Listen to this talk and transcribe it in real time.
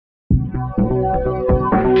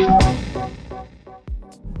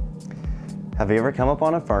Have you ever come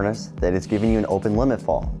upon a furnace that is giving you an open limit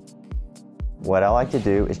fall? What I like to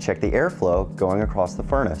do is check the airflow going across the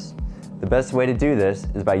furnace. The best way to do this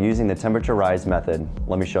is by using the temperature rise method.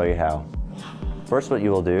 Let me show you how. First, what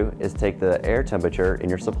you will do is take the air temperature in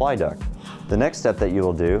your supply duct. The next step that you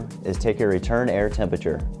will do is take your return air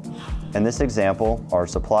temperature. In this example, our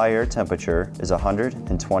supply air temperature is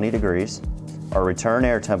 120 degrees. Our return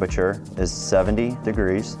air temperature is 70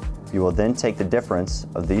 degrees. You will then take the difference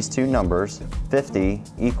of these two numbers, 50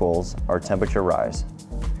 equals our temperature rise.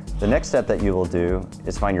 The next step that you will do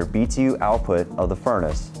is find your BTU output of the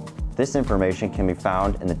furnace. This information can be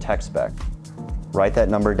found in the tech spec. Write that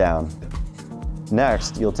number down.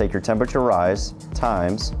 Next, you'll take your temperature rise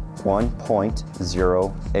times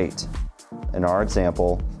 1.08. In our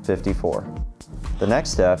example, 54. The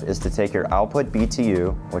next step is to take your output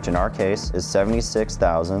BTU, which in our case is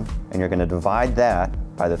 76,000, and you're going to divide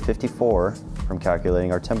that by the 54 from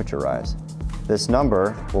calculating our temperature rise. This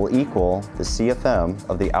number will equal the CFM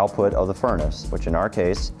of the output of the furnace, which in our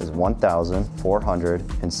case is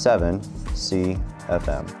 1,407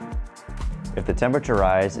 CFM. If the temperature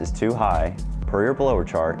rise is too high, per your blower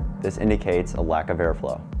chart, this indicates a lack of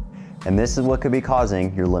airflow. And this is what could be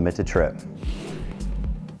causing your limit to trip.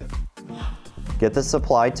 Get the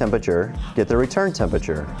supply temperature, get the return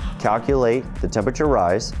temperature, calculate the temperature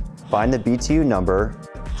rise, find the BTU number,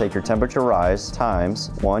 take your temperature rise times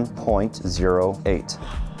 1.08,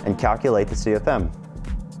 and calculate the CFM.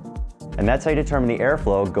 And that's how you determine the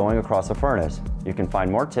airflow going across a furnace. You can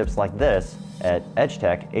find more tips like this at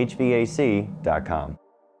edgetechhvac.com.